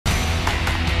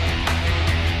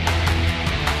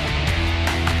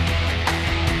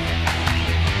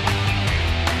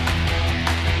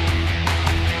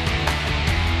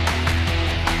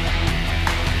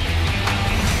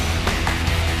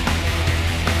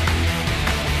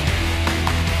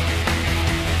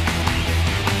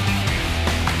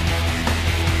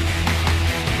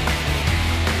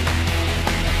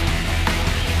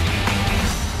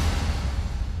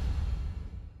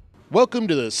Welcome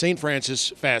to the St. Francis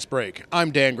Fast Break.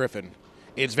 I'm Dan Griffin.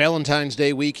 It's Valentine's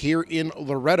Day week here in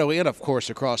Loretto and, of course,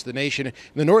 across the nation.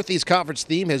 The Northeast Conference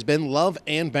theme has been love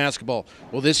and basketball.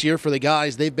 Well, this year for the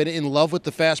guys, they've been in love with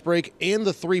the fast break and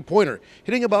the three-pointer,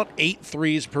 hitting about 8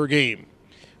 threes per game.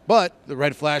 But the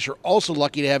Red Flash are also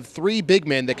lucky to have 3 big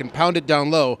men that can pound it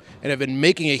down low and have been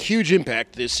making a huge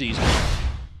impact this season.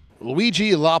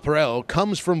 Luigi Laparelle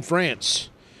comes from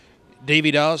France.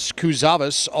 Davidas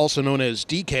Kuzavas, also known as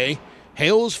DK,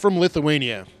 hails from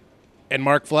Lithuania. And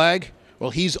Mark Flagg,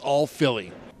 well, he's all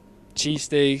Philly.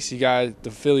 Cheesesteaks, you got the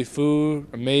Philly food,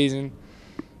 amazing.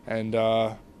 And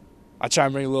I try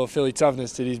and bring a little Philly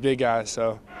toughness to these big guys.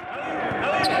 So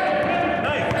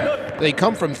They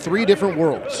come from 3 different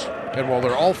worlds. And while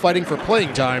they're all fighting for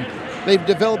playing time, they've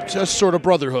developed a sort of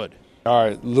brotherhood. All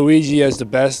right, Luigi has the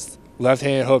best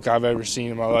left-hand hook I've ever seen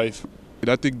in my life.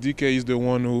 I think DK is the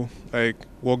one who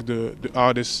worked the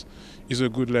hardest. He's a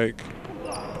good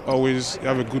always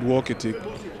have a good work ethic.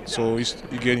 So he's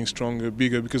getting stronger,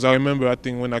 bigger. Because I remember, I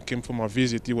think when I came for my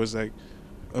visit, he was a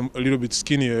little bit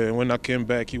skinnier, and when I came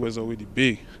back, he was already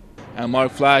big. And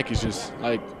Mark Flagg is just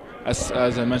as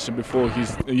I mentioned before,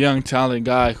 he's a young, talented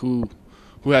guy who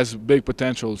has big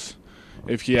potentials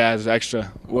if he has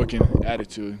extra working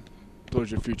attitude towards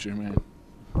your future, man.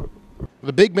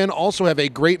 The big men also have a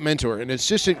great mentor and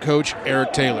assistant coach,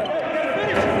 Eric Taylor.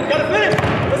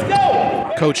 Let's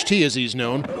go! Coach T, as he's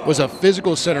known, was a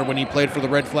physical center when he played for the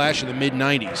Red Flash in the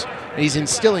mid-'90s, and he's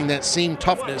instilling that same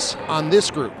toughness on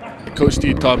this group. Coach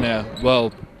T taught me,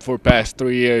 for the past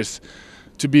 3 years,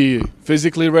 to be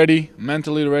physically ready,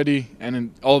 mentally ready,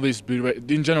 and always be,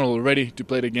 in general, ready to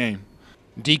play the game.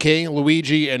 DK,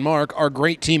 Luigi, and Mark are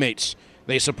great teammates.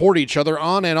 They support each other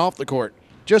on and off the court.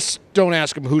 Just don't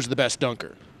ask them who's the best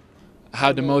dunker. I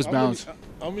had the most bounce.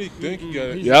 How many dunks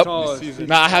you got this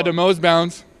season? I had the most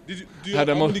bounce. How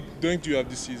many dunks do you have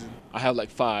this season? I have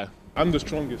 5. I'm the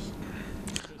strongest.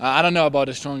 I don't know about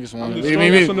the strongest one. I'm the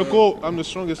strongest on the court. I'm the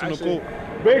strongest on the court.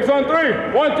 Bigs on 3.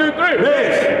 1, 2, 3.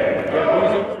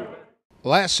 Bigs.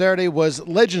 Last Saturday was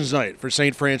Legends Night for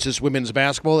St. Francis women's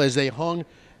basketball as they hung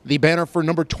the banner for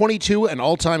number 22 and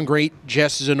all-time great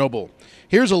Jess Zanoble.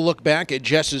 Here's a look back at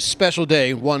Jess's special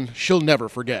day, one she'll never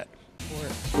forget.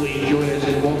 Please join us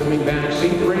in welcoming back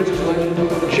St. Francis legend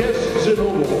Jess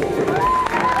Zanoble.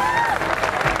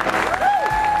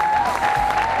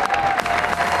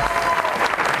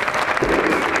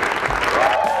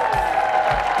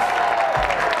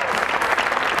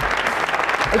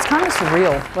 It's kind of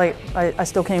surreal. I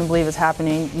still can't believe it's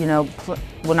happening. You know,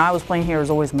 when I was playing here, it was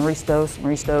always Maurice Stokes,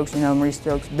 Maurice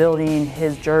Stokes building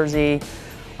his jersey.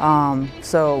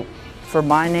 So for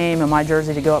my name and my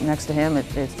jersey to go up next to him,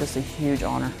 it's just a huge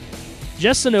honor.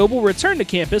 Jess Zanoble returned to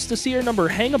campus to see her number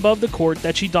hang above the court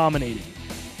that she dominated.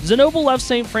 Zanoble left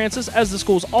St. Francis as the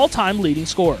school's all-time leading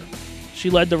scorer. She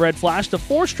led the Red Flash to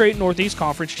 4 straight Northeast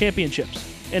Conference championships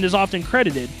and is often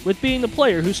credited with being the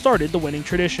player who started the winning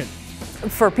tradition.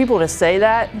 For people to say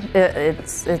that,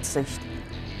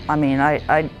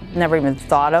 I never even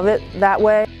thought of it that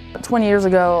way. 20 years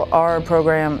ago, our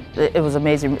program, it was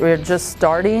amazing. We were just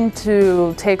starting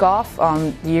to take off.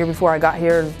 The year before I got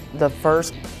here, the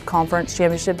first conference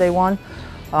championship they won.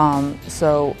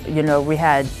 So, we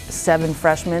had 7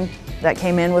 freshmen that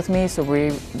came in with me, so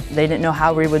they didn't know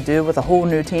how we would do with a whole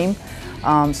new team.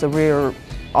 So we were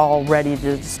all ready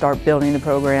to start building the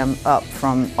program up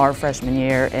from our freshman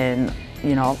year, and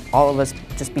all of us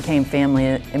just became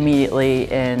family immediately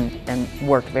and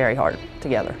worked very hard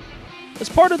together. As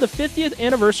part of the 50th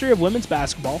anniversary of women's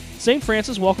basketball, St.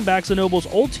 Francis welcomed back Zanoble's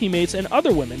old teammates and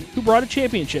other women who brought a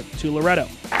championship to Loretto.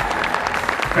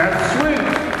 That's swing.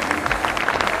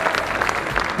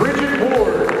 Bridget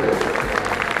Ward.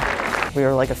 We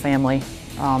were like a family,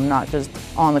 not just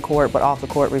on the court, but off the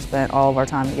court. We spent all of our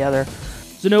time together.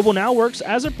 Zanoble now works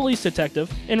as a police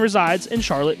detective and resides in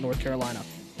Charlotte, North Carolina.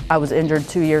 I was injured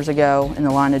 2 years ago in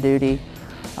the line of duty,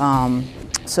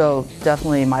 so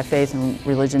definitely my faith and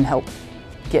religion helped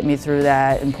get me through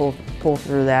that and pull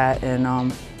through that. And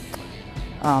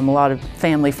a lot of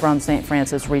family from St.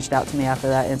 Francis reached out to me after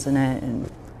that incident, and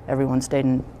everyone stayed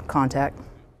in contact.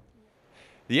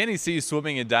 The NEC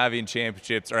Swimming and Diving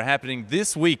Championships are happening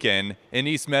this weekend in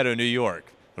East Meadow, New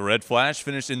York. The Red Flash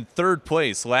finished in 3rd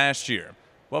place last year.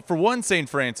 Well, for one St.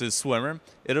 Francis swimmer,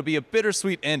 it'll be a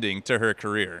bittersweet ending to her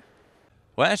career.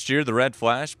 Last year, the Red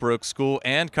Flash broke school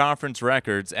and conference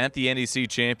records at the NEC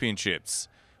Championships.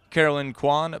 Carolyn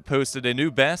Kwan posted a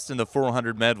new best in the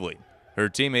 400 medley. Her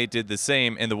teammate did the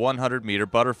same in the 100-meter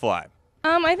butterfly.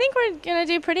 I think we're going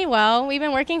to do pretty well. We've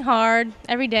been working hard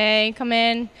every day, come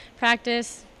in,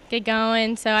 practice, get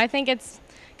going. So I think it's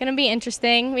going to be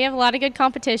interesting. We have a lot of good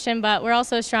competition, but we're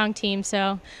also a strong team, so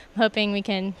I'm hoping we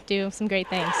can do some great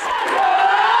things.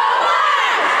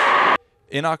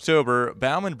 In October,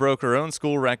 Bauman broke her own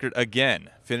school record again,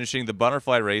 finishing the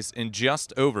butterfly race in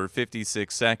just over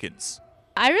 56 seconds.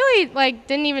 I really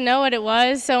didn't even know what it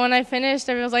was, so when I finished,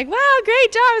 everyone was like, wow,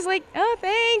 great job. I was like, oh,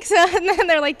 thanks. And then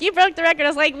they're like, you broke the record. I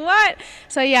was like, what?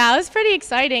 So yeah, it was pretty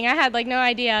exciting. I had no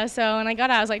idea, so when I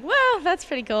got out, I was like, wow, that's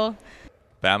pretty cool.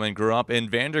 Bauman grew up in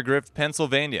Vandergrift,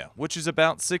 Pennsylvania, which is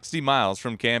about 60 miles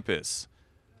from campus.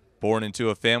 Born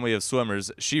into a family of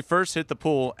swimmers, she first hit the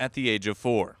pool at the age of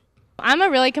 4. I'm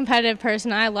a really competitive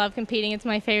person. I love competing. It's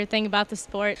my favorite thing about the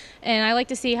sport, and I like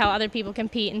to see how other people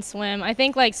compete and swim. I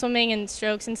think swimming and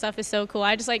strokes and stuff is so cool.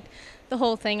 I just like the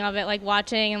whole thing of it,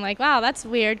 watching and wow, that's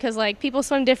weird because people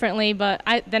swim differently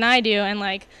than I do,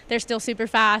 and they're still super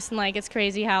fast, and it's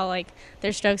crazy how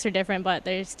their strokes are different, but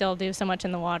they still do so much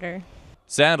in the water.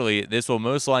 Sadly, this will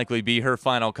most likely be her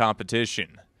final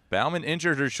competition. Bauman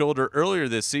injured her shoulder earlier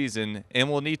this season and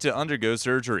will need to undergo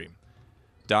surgery.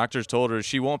 Doctors told her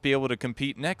she won't be able to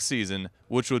compete next season,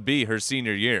 which would be her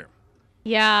senior year.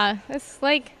 Yeah, it's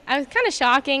I was kind of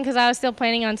shocking because I was still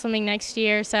planning on swimming next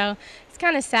year, so it's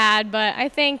kind of sad, but I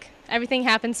think everything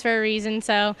happens for a reason,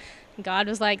 so God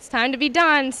was like, it's time to be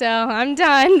done, so I'm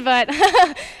done, but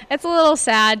it's a little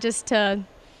sad just to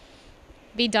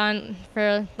be done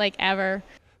for ever.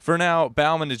 For now,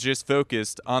 Bauman is just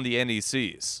focused on the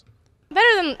NECs.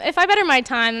 If I better my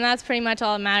time, then that's pretty much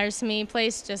all that matters to me.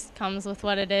 Place just comes with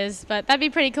what it is, but that'd be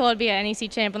pretty cool to be an NEC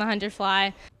champ on the 100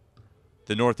 fly.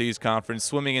 The Northeast Conference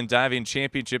Swimming and Diving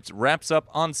Championships wraps up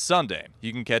on Sunday.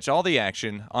 You can catch all the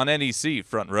action on NEC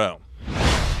Front Row.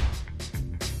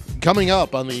 Coming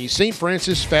up on the St.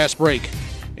 Francis Fast Break,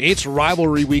 it's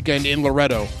rivalry weekend in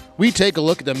Loretto. We take a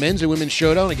look at the men's and women's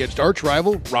showdown against arch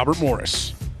rival Robert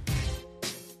Morris.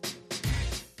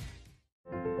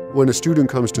 When a student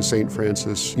comes to St.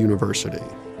 Francis University,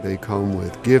 they come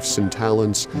with gifts and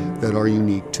talents that are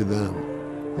unique to them.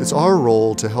 It's our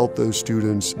role to help those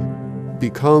students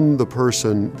become the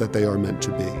person that they are meant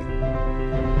to be.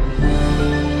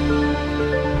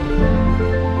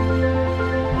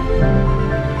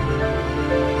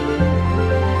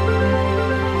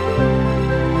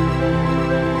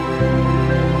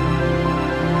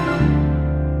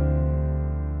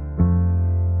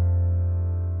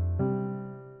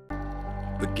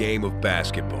 The game of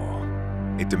basketball,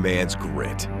 it demands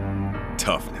grit,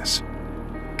 toughness,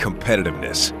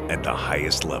 competitiveness at the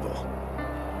highest level.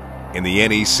 In the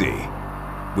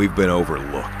NEC, we've been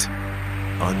overlooked,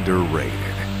 underrated.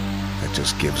 That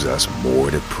just gives us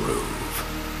more to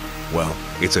prove. Well,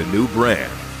 it's a new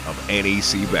brand of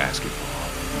NEC basketball,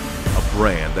 a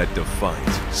brand that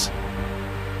defines us,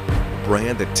 a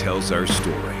brand that tells our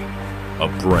story, a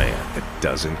brand that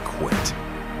doesn't quit.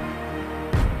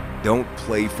 Don't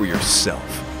play for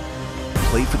yourself.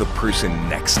 Play for the person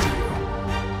next to you.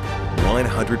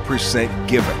 100%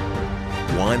 giving,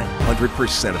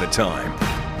 100% of the time.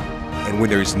 And when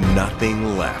there's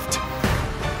nothing left,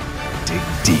 dig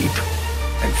deep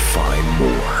and find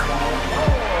more.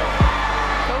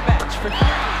 Kovac for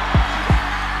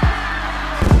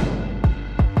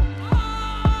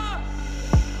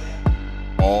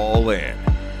three. All in,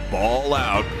 ball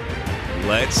out,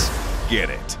 let's get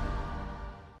it.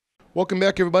 Welcome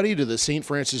back, everybody, to the St.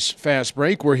 Francis Fast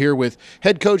Break. We're here with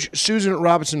head coach Susan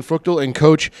Robinson-Fruchtel. And,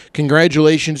 Coach,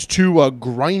 congratulations, 2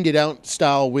 grinded-out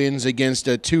style wins against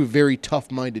 2 very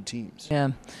tough-minded teams.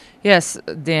 Yeah. Yes,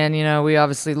 Dan, we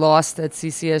obviously lost at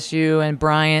CCSU and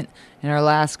Bryant in our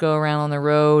last go-around on the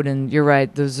road. And you're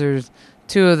right, those are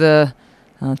 2 of the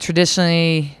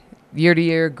traditionally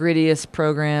year-to-year grittiest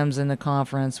programs in the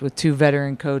conference with 2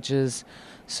 veteran coaches.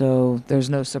 So there's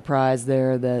no surprise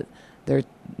there that their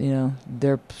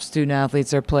student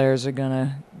athletes, their players they're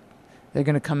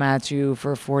gonna come at you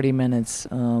for 40 minutes,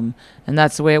 and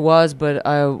that's the way it was. But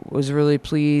I was really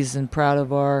pleased and proud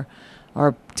of our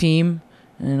team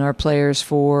and our players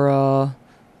for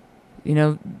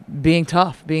being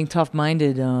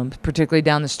tough-minded, particularly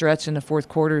down the stretch in the fourth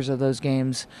quarters of those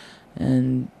games.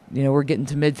 And we're getting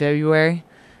to mid-February,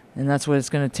 and that's what it's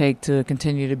going to take to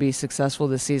continue to be successful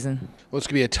this season. Well, it's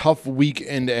going to be a tough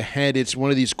weekend ahead. It's one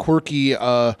of these quirky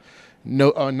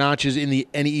notches in the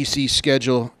NEC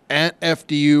schedule. At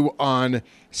FDU on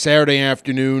Saturday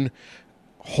afternoon,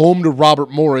 home to Robert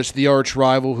Morris, the arch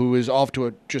rival, who is off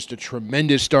to just a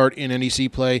tremendous start in NEC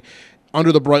play,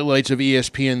 under the bright lights of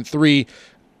ESPN3.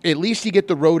 At least you get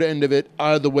the road end of it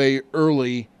out of the way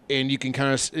early, and you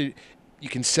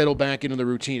can settle back into the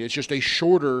routine. It's just a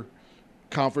shorter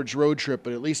conference road trip,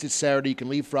 but at least it's Saturday. You can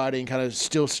leave Friday and kind of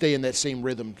still stay in that same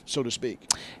rhythm, so to speak.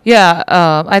 Yeah,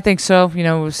 I think so.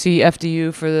 We'll see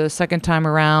FDU for the second time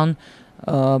around.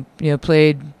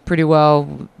 Played pretty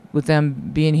well with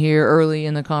them being here early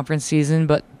in the conference season,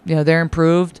 but they're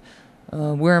improved.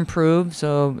 We're improved,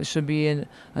 so it should be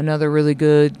another really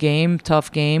good game,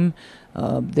 tough game.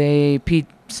 Pete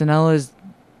Sinella is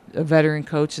a veteran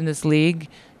coach in this league.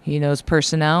 He knows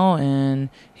personnel, and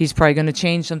he's probably going to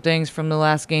change some things from the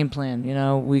last game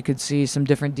plan. We could see some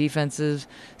different defensive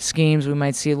schemes. We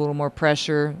might see a little more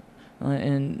pressure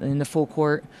in the full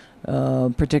court,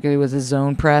 particularly with the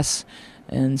zone press.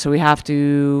 And so we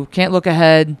can't look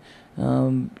ahead.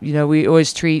 We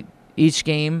always treat each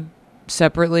game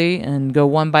separately and go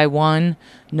one by one,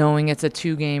 knowing it's a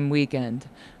 2-game weekend.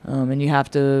 And you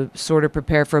have to sort of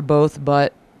prepare for both,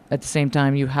 but at the same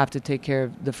time, you have to take care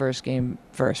of the first game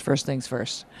first things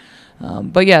first.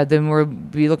 But yeah, then we'll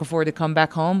be looking forward to come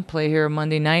back home, play here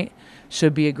Monday night.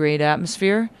 Should be a great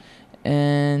atmosphere.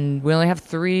 And we only have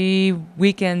 3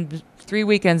 weekends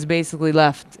basically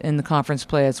left in the conference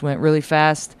play. It's went really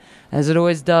fast, as it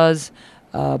always does.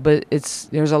 But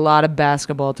there's a lot of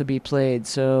basketball to be played,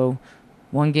 so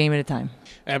one game at a time.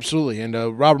 Absolutely.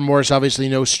 And Robert Morris, obviously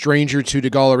no stranger to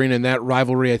DeGaulle Arena in that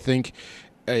rivalry.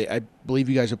 I believe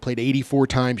you guys have played 84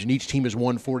 times, and each team has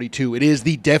won 42. It is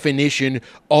the definition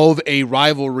of a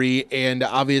rivalry, and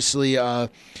obviously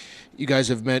you guys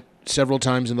have met several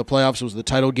times in the playoffs. It was the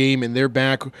title game, and they're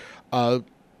back.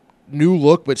 New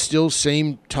look, but still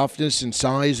same toughness and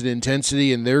size and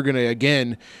intensity, and they're going to,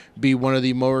 again, be one of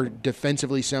the more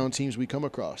defensively sound teams we come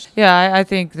across. Yeah, I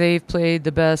think they've played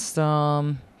the best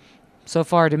so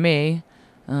far to me.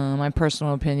 My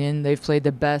personal opinion, they've played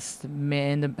the best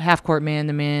half-court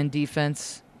man-to-man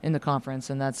defense in the conference,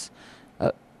 and that's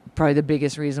probably the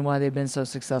biggest reason why they've been so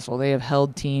successful. They have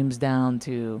held teams down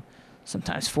to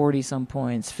sometimes 40-some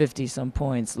points, 50-some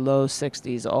points, low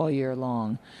 60s all year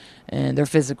long, and they're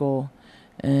physical,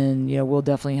 and we'll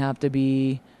definitely have to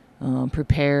be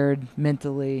prepared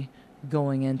mentally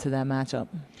going into that matchup.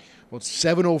 Well, it's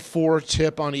 7:04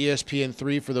 tip on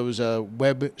ESPN3 for those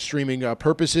web streaming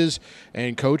purposes.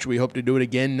 And, Coach, we hope to do it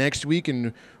again next week.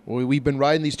 And we've been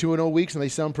riding these 2-0 weeks, and they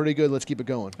sound pretty good. Let's keep it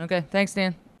going. Okay, thanks,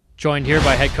 Dan. Joined here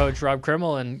by head coach Rob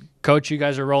Krimmel. And, Coach, you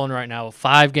guys are rolling right now.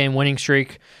 5-game winning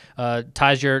streak.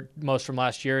 Ties your most from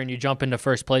last year, and you jump into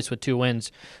first place with 2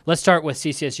 wins. Let's start with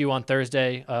CCSU on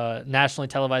Thursday, nationally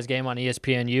televised game on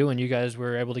ESPNU, and you guys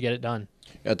were able to get it done.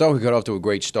 I thought we got off to a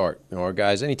great start. Our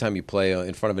guys, anytime you play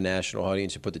in front of a national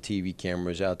audience, you put the TV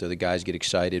cameras out there, the guys get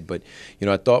excited. But,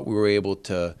 I thought we were able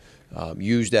to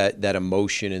use that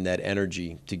emotion and that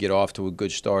energy to get off to a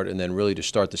good start, and then really to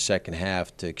start the second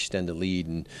half to extend the lead.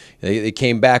 And they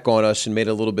came back on us and made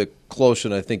it a little bit closer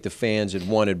than I think the fans had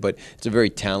wanted. But it's a very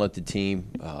talented team,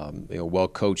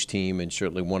 well-coached team, and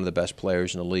certainly one of the best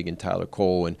players in the league in Tyler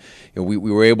Cole. And we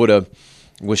were able to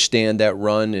withstand that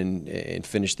run and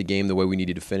finish the game the way we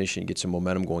needed to finish and get some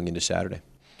momentum going into Saturday.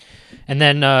 And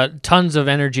then tons of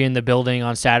energy in the building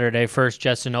on Saturday. First,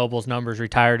 Justin Noble's numbers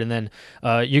retired, and then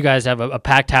you guys have a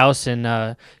packed house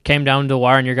and came down to the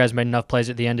wire, and you guys made enough plays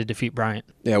at the end to defeat Bryant.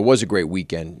 Yeah, it was a great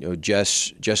weekend.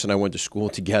 Jess and I went to school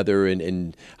together,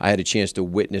 and I had a chance to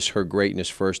witness her greatness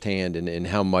firsthand and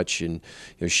how much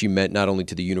she meant not only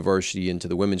to the university and to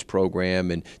the women's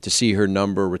program, and to see her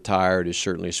number retired is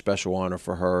certainly a special honor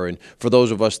for her. And for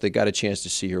those of us that got a chance to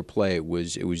see her play, it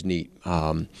was neat.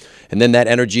 And then that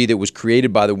energy that was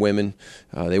created by the women,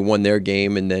 they won their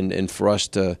game, and for us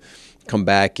to come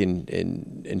back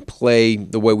and play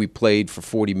the way we played for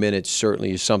 40 minutes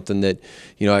certainly is something that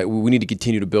we need to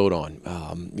continue to build on.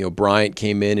 Bryant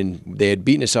came in and they had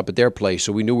beaten us up at their place,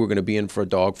 so we knew we were going to be in for a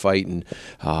dogfight, and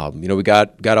we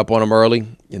got up on them early,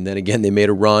 and then again they made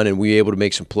a run, and we were able to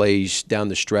make some plays down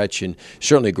the stretch, and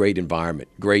certainly a great environment,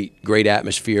 great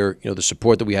atmosphere. The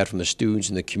support that we had from the students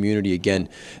and the community again.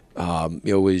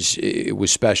 It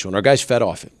was special, and our guys fed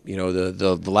off it.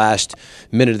 The last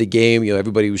minute of the game,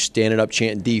 everybody was standing up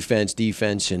chanting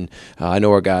defense, and I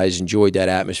know our guys enjoyed that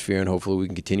atmosphere, and hopefully we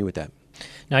can continue with that.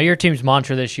 Now, your team's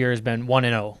mantra this year has been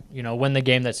 1-0. Win the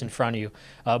game that's in front of you.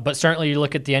 But certainly, you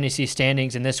look at the NEC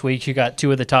standings, and this week you got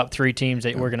 2 of the top 3 teams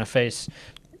that we're going to face.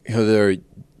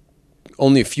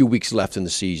 only a few weeks left in the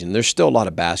season. There's still a lot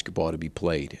of basketball to be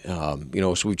played. So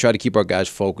we try to keep our guys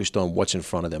focused on what's in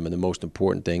front of them, and the most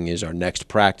important thing is our next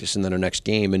practice and then our next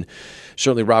game. And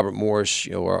certainly Robert Morris,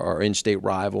 our in-state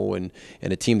rival and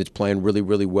a team that's playing really,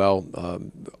 really well.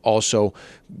 Also,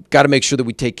 got to make sure that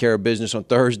we take care of business on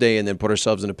Thursday and then put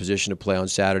ourselves in a position to play on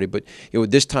Saturday. But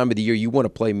this time of the year, you want to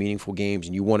play meaningful games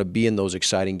and you want to be in those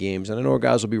exciting games. And I know our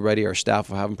guys will be ready. Our staff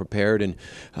will have them prepared, and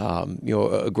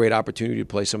a great opportunity to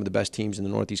play some of the best teams in the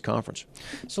Northeast Conference.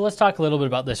 So let's talk a little bit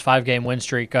about this 5-game win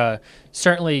streak.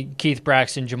 Certainly Keith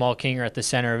Braxton, Jamal King are at the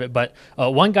center of it, but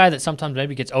one guy that sometimes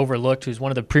maybe gets overlooked, who's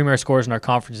one of the premier scorers in our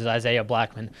conference, is Isaiah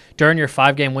Blackman. During your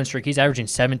 5-game win streak, he's averaging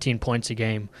 17 points a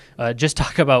game. Just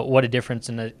talk about what a difference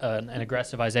an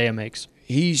aggressive Isaiah makes.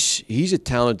 He's a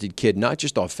talented kid, not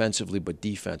just offensively but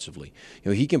defensively.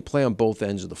 He can play on both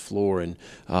ends of the floor, and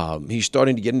he's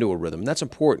starting to get into a rhythm. And that's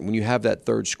important when you have that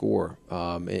third scorer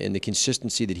and the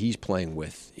consistency that he's playing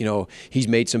with. He's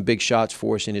made some big shots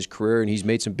for us in his career, and he's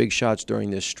made some big shots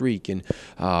during this streak. And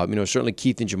certainly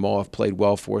Keith and Jamal have played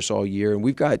well for us all year, and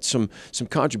we've got some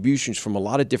contributions from a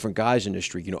lot of different guys in this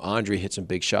streak. Andre hit some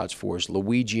big shots for us.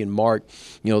 Luigi and Mark,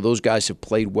 those guys have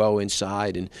played well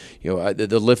inside, and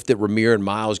the lift that Ramir and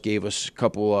Miles gave us a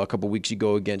couple weeks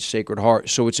ago against Sacred Heart.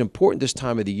 So it's important this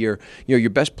time of the year.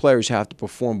 Your best players have to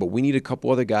perform, but we need a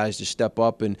couple other guys to step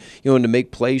up and and to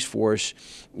make plays for us,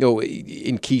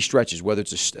 in key stretches, whether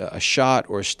it's a shot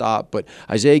or a stop. But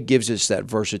Isaiah gives us that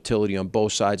versatility on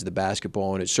both sides of the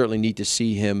basketball, and it's certainly neat to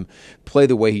see him play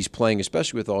the way he's playing,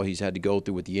 especially with all he's had to go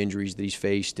through with the injuries that he's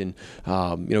faced. And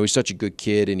he's such a good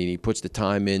kid, and he puts the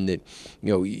time in that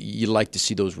you like to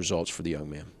see those results for the young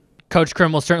man. Coach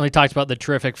Krimmel certainly talked about the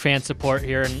terrific fan support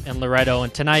here in Loretto,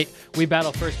 and tonight we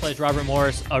battle first place Robert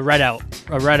Morris, a red out.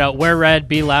 Wear red,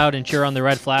 be loud, and cheer on the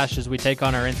Red Flash as we take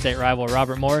on our in-state rival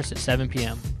Robert Morris at 7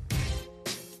 p.m.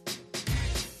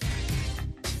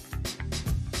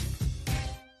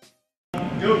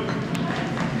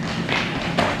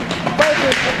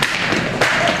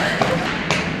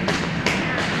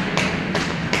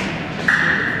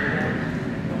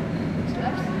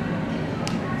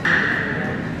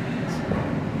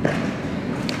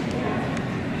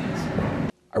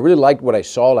 I really liked what I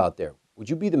saw out there. Would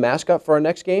you be the mascot for our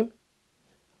next game?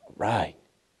 Right.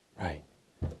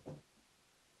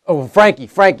 Oh, Frankie,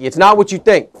 it's not what you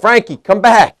think. Frankie, come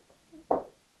back.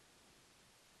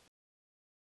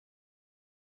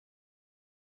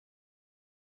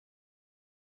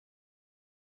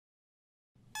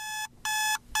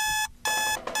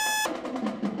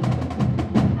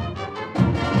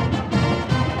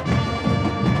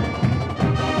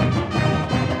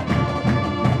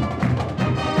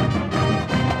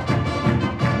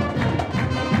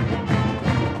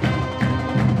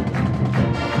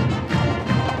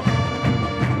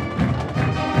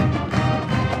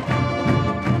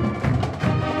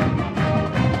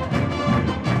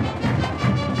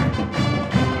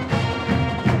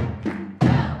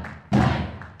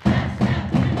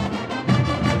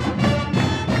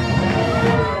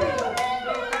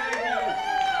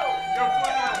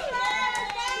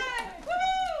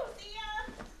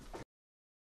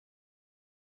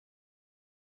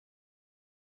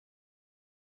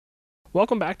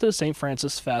 Welcome back to the St.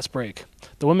 Francis Fast Break.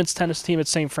 The women's tennis team at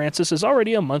St. Francis is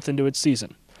already a month into its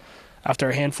season. After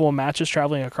a handful of matches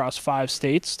traveling across 5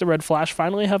 states, the Red Flash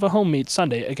finally have a home meet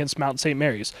Sunday against Mount St.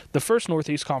 Mary's, the first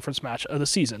Northeast Conference match of the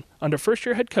season, under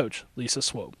first-year head coach Lisa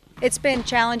Swope. It's been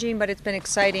challenging, but it's been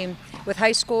exciting. With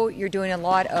high school, you're doing a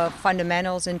lot of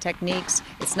fundamentals and techniques.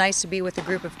 It's nice to be with a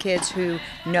group of kids who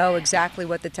know exactly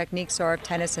what the techniques are of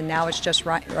tennis, and now it's just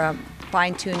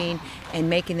fine-tuning and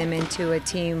making them into a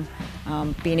team,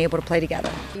 being able to play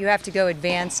together. You have to go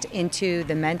advanced into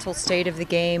the mental state of the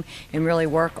game and really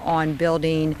work on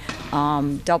building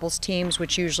doubles teams,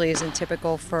 which usually isn't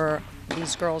typical for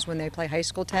these girls when they play high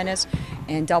school tennis,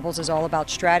 and doubles is all about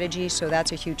strategy, so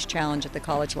that's a huge challenge at the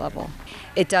college level.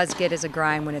 It does get as a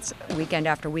grind when it's weekend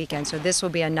after weekend, so this will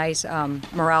be a nice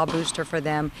morale booster for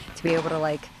them to be able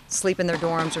to sleep in their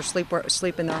dorms or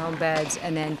sleep in their home beds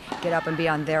and then get up and be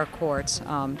on their courts.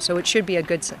 So it should be a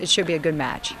good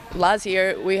match. Last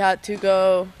year we had to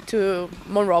go to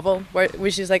Monroeville,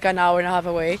 which is like an hour and a half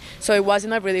away. So it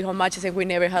wasn't a really home match. I think we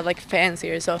never had fans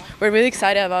here. So we're really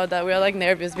excited about that. We're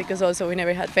nervous because also we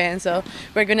never had fans. So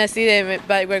we're gonna see them,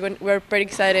 but we're pretty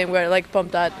excited. And we're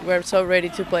pumped that we're so ready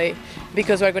to play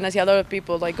because we're gonna see a lot of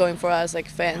people going for us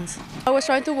fans. I was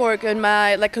trying to work on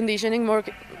my conditioning more.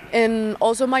 And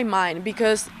also my mind,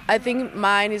 because I think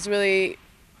mind is really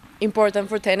important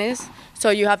for tennis. So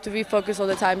you have to be focused all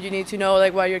the time. You need to know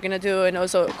like what you're gonna do, and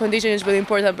also condition is really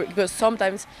important because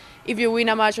sometimes if you win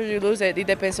a match or you lose it, it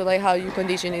depends on like how your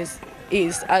condition is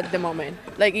at the moment.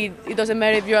 Like it doesn't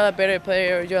matter if you're a better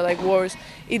player or you're like worse.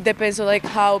 It depends on like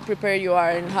how prepared you are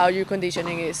and how your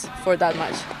conditioning is for that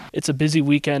match. It's a busy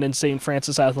weekend in St.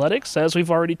 Francis athletics, as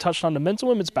we've already touched on the men's and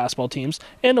women's basketball teams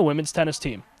and the women's tennis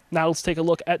team. Now let's take a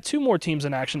look at two more teams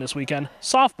in action this weekend,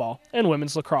 softball and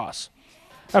women's lacrosse.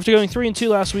 After going 3-2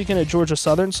 last weekend at Georgia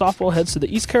Southern, softball heads to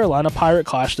the East Carolina Pirate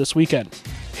Clash this weekend.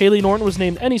 Haley Norton was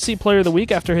named NEC Player of the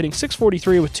Week after hitting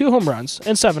 .643 with 2 home runs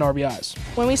and 7 RBIs.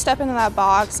 When we step into that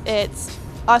box, it's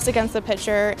us against the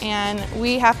pitcher, and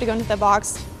we have to go into the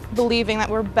box believing that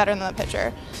we're better than the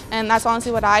pitcher. And that's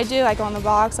honestly what I do. I go in the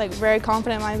box like very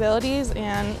confident in my abilities,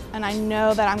 and I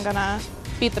know that I'm gonna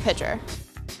beat the pitcher.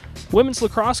 Women's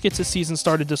lacrosse gets its season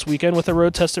started this weekend with a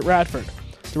road test at Radford.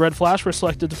 The Red Flash were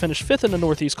selected to finish 5th in the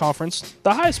Northeast Conference,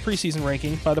 the highest preseason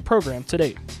ranking by the program to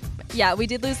date. Yeah, we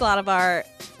did lose a lot of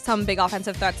some big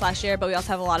offensive threats last year, but we also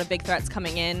have a lot of big threats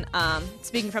coming in.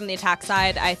 Speaking from the attack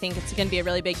side, I think it's going to be a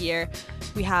really big year.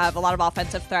 We have a lot of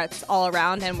offensive threats all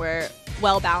around, and we're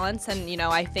well balanced, and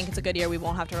I think it's a good year. We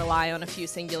won't have to rely on a few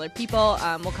singular people.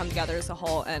 We'll come together as a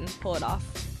whole and pull it off.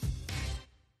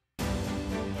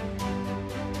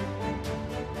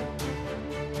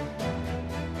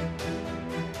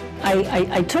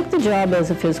 I took the job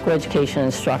as a physical education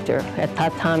instructor. At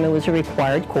that time, it was a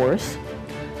required course.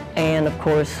 And of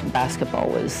course, basketball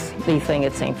was the thing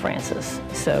at St. Francis.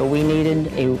 So we needed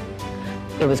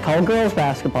it was called girls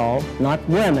basketball, not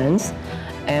women's,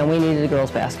 and we needed a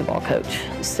girls basketball coach.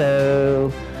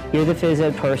 So you're the phys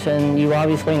ed person, you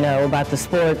obviously know about the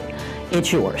sport,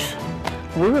 it's yours.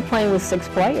 We were playing with 6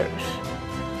 players.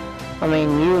 I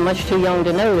mean, you were much too young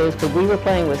to know this, but we were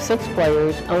playing with 6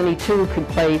 players, only 2 could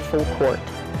play full court.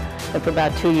 And for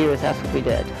about 2 years, that's what we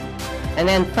did. And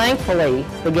then thankfully,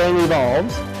 the game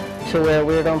evolved to where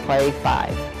we were going to play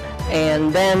 5.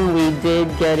 And then we did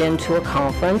get into a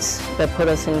conference that put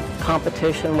us in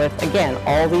competition with, again,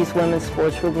 all these women's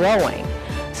sports were growing.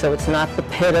 So it's not the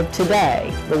Pitt of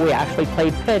today, but we actually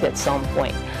played Pitt at some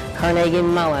point. Carnegie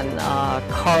Mellon,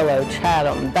 Carlo,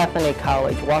 Chatham, Bethany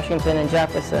College, Washington and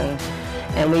Jefferson,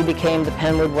 and we became the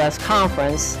Penwood West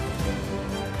Conference,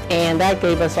 and that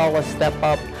gave us all a step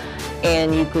up,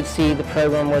 and you could see the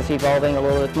program was evolving a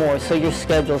little bit more, so your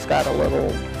schedules got a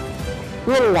little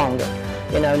longer.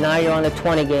 Now you're on a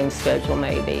 20-game schedule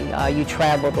maybe. You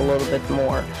traveled a little bit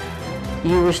more.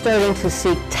 You were starting to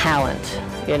seek talent.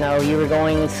 You were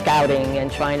going and scouting and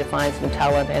trying to find some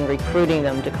talent and recruiting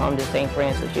them to come to St.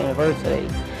 Francis University.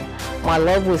 My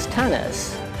love was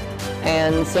tennis,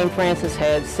 and St. Francis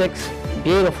had 6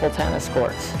 beautiful tennis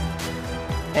courts.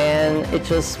 And it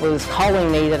just was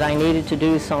calling me that I needed to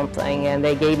do something, and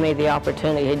they gave me the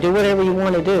opportunity. Hey, do whatever you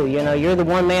want to do. You're the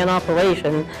one-man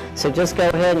operation, so just go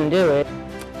ahead and do it.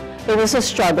 It was a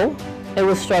struggle. It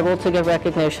was a struggle to get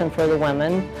recognition for the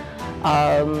women.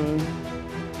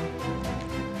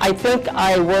 I think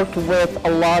I worked with a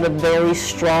lot of very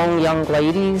strong young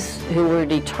ladies who were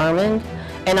determined,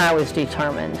 and I was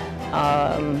determined.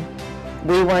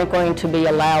 We weren't going to be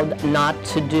allowed not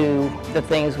to do the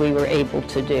things we were able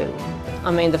to do. I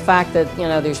mean, the fact that,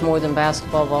 there's more than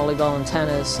basketball, volleyball, and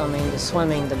tennis, I mean, the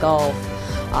swimming, the golf.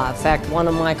 In fact, one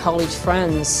of my college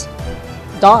friends'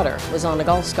 daughter was on a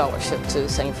golf scholarship to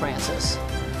St. Francis.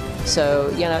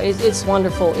 So, it's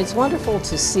wonderful. It's wonderful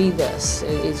to see this.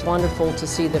 It's wonderful to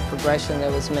see the progression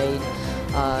that was made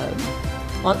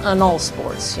on all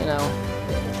sports,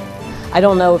 I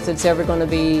don't know if it's ever going to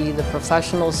be the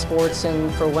professional sports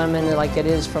and for women like it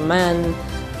is for men,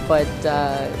 but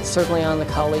certainly on the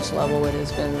college level it has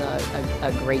been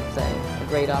a great thing, a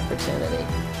great opportunity.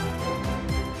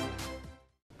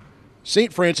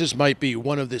 St. Francis might be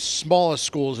one of the smallest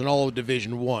schools in all of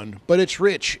Division I, but it's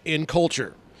rich in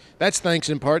culture. That's thanks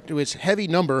in part to its heavy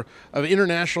number of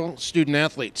international student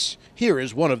athletes. Here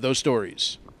is one of those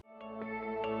stories.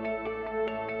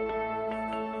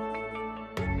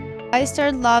 I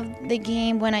started loving the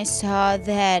game when I saw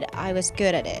that I was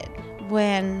good at it.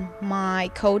 When my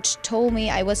coach told me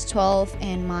I was 12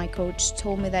 and my coach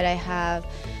told me that I have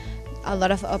a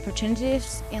lot of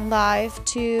opportunities in life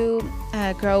to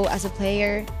grow as a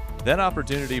player. That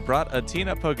opportunity brought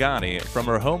Atina Pagani from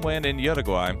her homeland in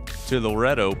Uruguay to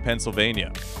Loretto,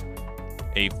 Pennsylvania.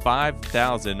 A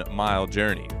 5,000-mile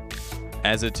journey.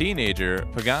 As a teenager,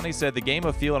 Pagani said the game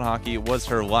of field hockey was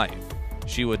her life.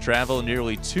 She would travel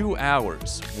nearly 2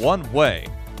 hours one way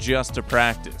just to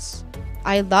practice.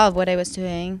 I loved what I was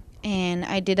doing, and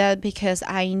I did that because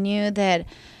I knew that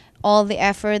all the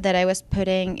effort that I was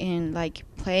putting in, like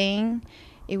playing,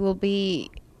 it will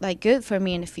be like good for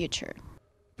me in the future.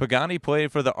 Pagani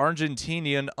played for the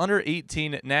Argentinian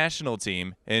under-18 national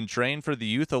team and trained for the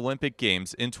Youth Olympic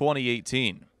Games in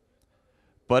 2018.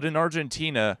 But in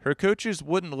Argentina, her coaches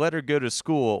wouldn't let her go to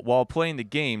school while playing the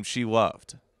game she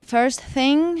loved. First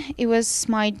thing, it was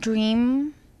my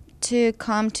dream to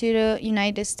come to the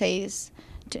United States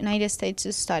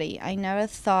to study. I never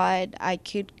thought I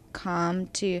could come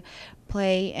to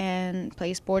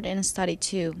play sport and study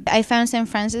too. I found St.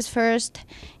 Francis first,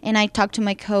 and I talked to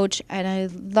my coach, and I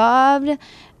loved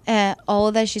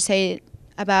all that she said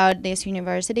about this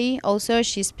university. Also,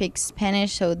 she speaks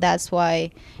Spanish, so that's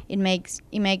why it makes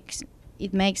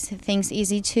things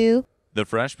easy too. The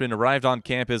freshman arrived on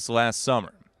campus last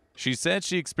summer. She said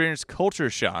she experienced culture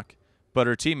shock, but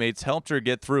her teammates helped her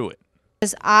get through it.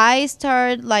 I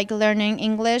started learning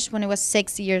English when I was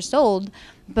 6 years old,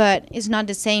 but it's not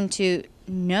the same to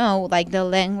know the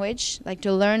language,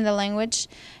 to learn the language,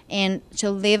 and to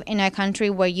live in a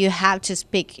country where you have to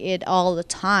speak it all the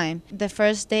time. The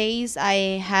first days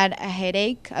I had a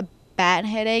headache, a bad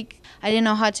headache. I didn't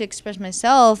know how to express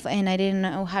myself, and I didn't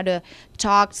know how to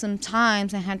talk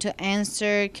sometimes. I had to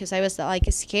answer because I was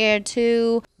scared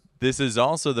too. This is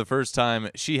also the first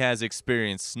time she has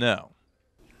experienced snow.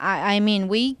 I mean,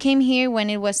 we came here when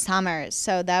it was summer,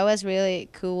 so that was really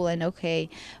cool and okay.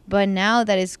 But now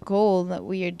that it's cold,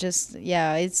 we are just, we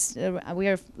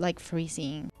are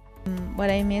freezing.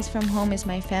 What I miss from home is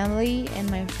my family and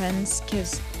my friends,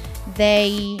 because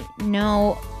they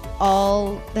know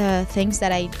all the things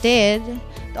that I did,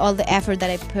 all the effort that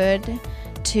I put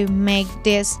to make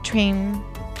this dream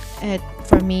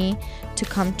for me to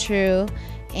come true.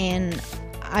 And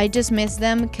I just miss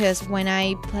them, because when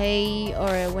I play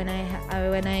or when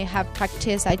I have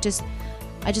practice, I just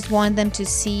want them to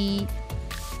see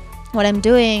what I'm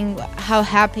doing, how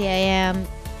happy I am.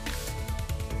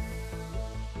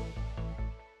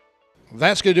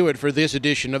 That's going to do it for this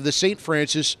edition of the St.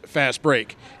 Francis Fast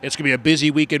Break. It's going to be a busy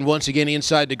weekend once again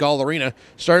inside DeGaulle Arena,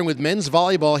 starting with men's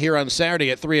volleyball here on Saturday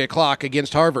at 3 o'clock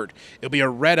against Harvard. It'll be a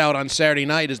red-out on Saturday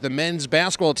night as the men's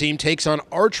basketball team takes on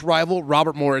arch-rival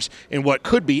Robert Morris in what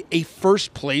could be a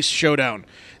first-place showdown.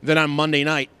 Then on Monday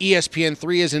night,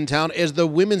 ESPN3 is in town as the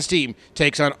women's team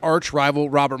takes on arch-rival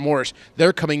Robert Morris.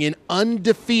 They're coming in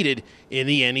undefeated in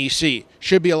the NEC.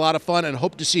 Should be a lot of fun, and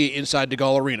hope to see you inside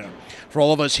DeGaulle Arena. For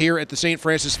all of us here at the St.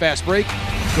 Francis Fast Break,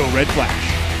 go Red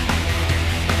Flash.